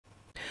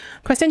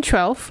Question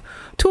 12.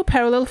 Two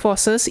parallel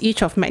forces,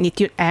 each of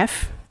magnitude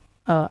F,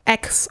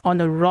 acts on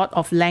a rod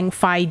of length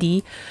phi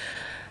d.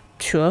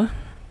 Sure.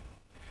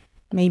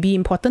 Maybe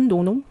important,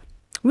 don't know.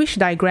 Which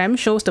diagram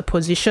shows the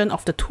position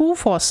of the two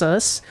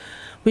forces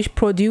which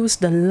produce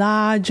the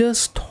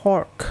largest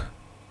torque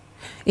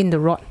in the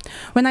rod?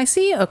 When I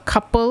see a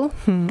couple,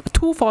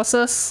 two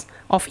forces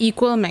of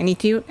equal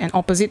magnitude and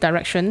opposite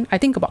direction, I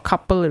think about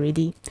couple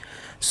already.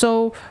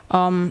 So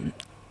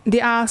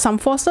there are some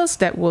forces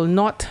that will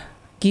not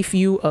give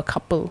you a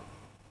couple.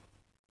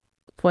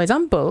 For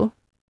example,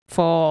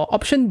 for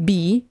option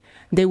B,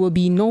 there will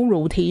be no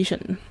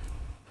rotation.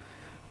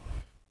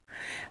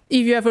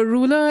 If you have a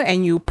ruler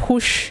and you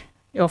push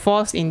your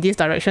force in this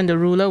direction, the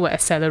ruler will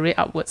accelerate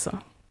upwards.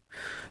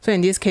 So in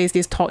this case,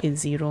 this torque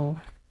is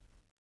 0.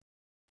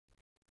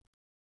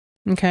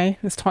 Okay,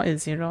 this torque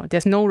is 0.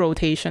 There's no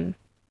rotation.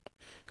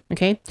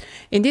 Okay,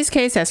 in this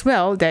case as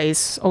well, there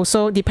is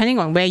also, depending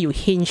on where you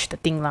hinge the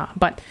thing lah,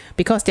 but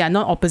because they are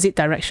not opposite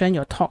direction,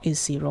 your torque is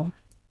 0.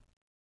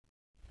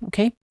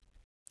 Okay,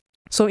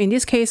 so in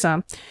this case,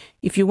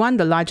 if you want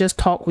the largest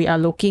torque, we are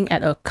looking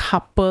at a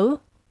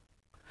couple.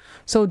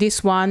 So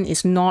this one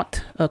is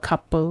not a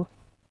couple.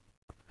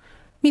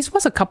 Means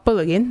what's a couple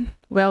again?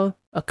 Well,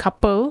 a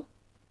couple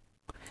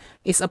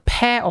is a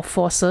pair of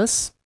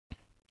forces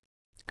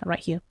right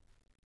here.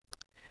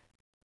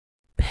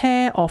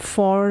 Pair of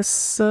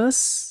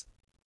forces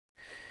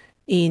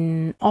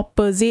in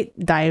opposite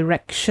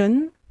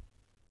direction.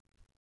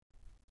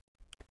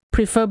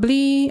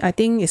 Preferably, I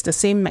think it's the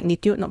same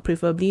magnitude, not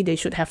preferably, they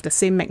should have the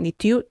same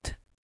magnitude.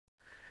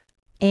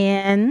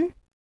 And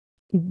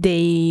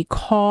they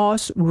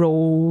cause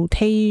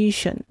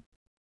rotation.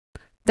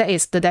 That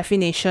is the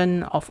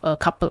definition of a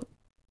couple.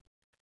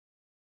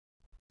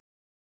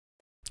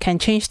 Can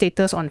change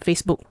status on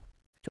Facebook.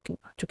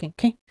 Joking,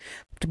 okay?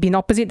 To be in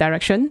opposite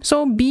direction.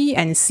 So B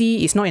and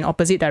C is not in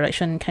opposite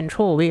direction. Can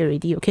throw away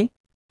already, okay?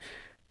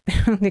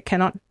 They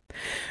cannot.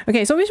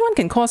 Okay, so which one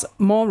can cause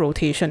more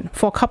rotation?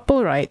 For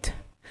couple, right?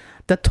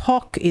 The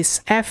torque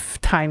is F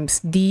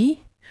times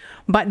D.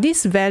 But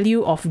this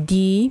value of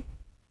D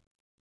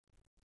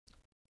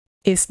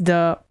is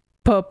the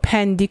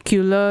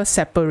perpendicular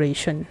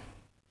separation.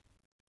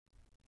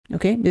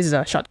 Okay, this is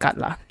a shortcut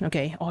lah.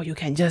 Okay, or you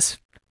can just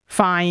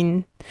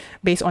find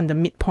based on the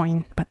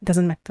midpoint, but it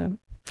doesn't matter.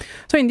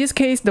 So in this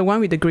case, the one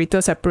with the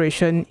greater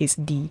separation is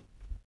D.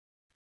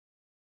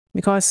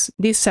 Because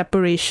this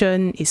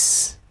separation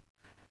is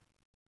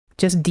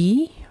just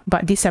D,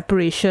 but this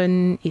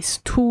separation is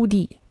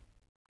 2D.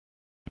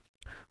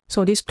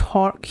 So this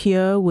torque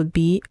here would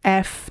be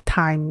F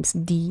times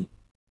D.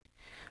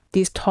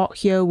 This torque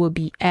here will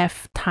be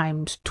F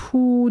times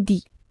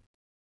 2D.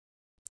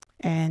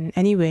 And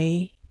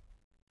anyway,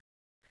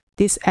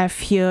 this F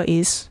here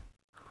is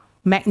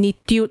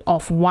magnitude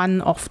of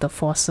one of the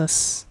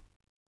forces.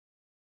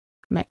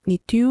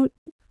 Magnitude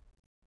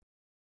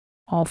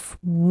of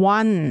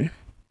one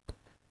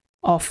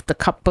of the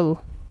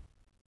couple.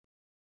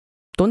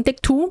 Don't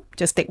take two,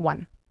 just take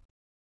one.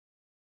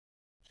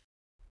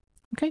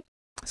 Okay,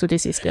 so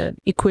this is the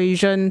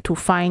equation to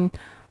find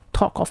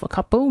torque of a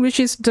couple, which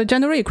is the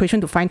general equation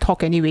to find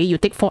torque anyway. You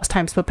take force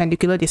times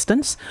perpendicular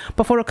distance.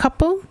 But for a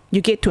couple, you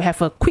get to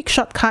have a quick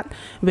shortcut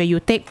where you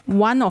take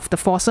one of the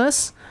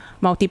forces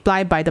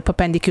multiplied by the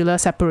perpendicular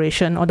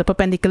separation or the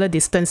perpendicular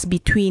distance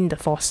between the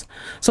force.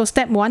 So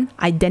step 1,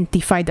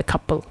 identify the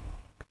couple.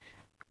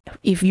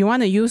 If you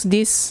want to use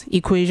this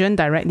equation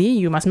directly,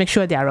 you must make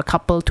sure they are a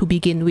couple to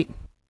begin with.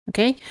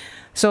 Okay,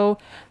 so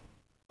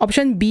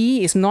option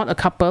B is not a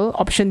couple.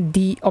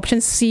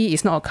 Option C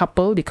is not a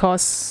couple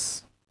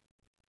because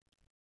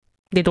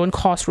they don't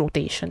cause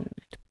rotation.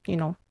 You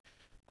know,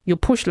 you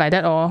push like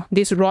that or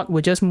this rod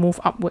will just move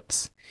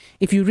upwards.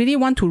 If you really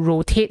want to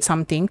rotate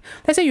something,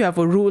 let's say you have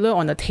a ruler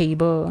on a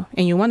table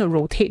and you want to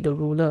rotate the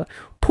ruler,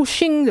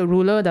 pushing the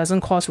ruler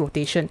doesn't cause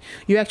rotation.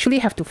 You actually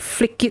have to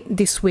flick it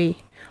this way.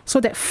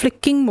 So that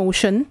flicking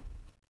motion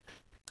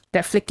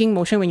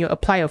when you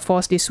apply a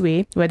force this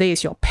way, whether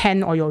it's your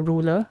pen or your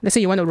ruler, let's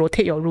say you want to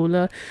rotate your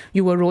ruler,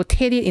 you will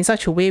rotate it in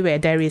such a way where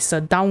there is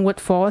a downward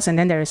force and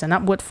then there is an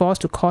upward force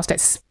to cause that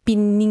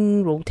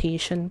spinning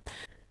rotation.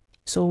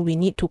 So we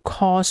need to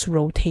cause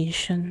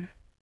rotation.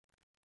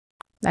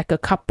 Like a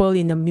couple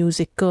in a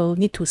musical,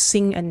 need to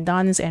sing and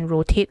dance and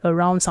rotate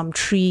around some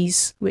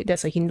trees. Wait,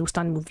 that's a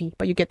Hindustan movie,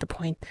 but you get the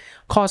point.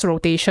 Cause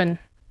rotation.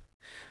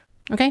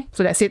 Okay,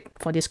 so that's it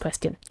for this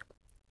question.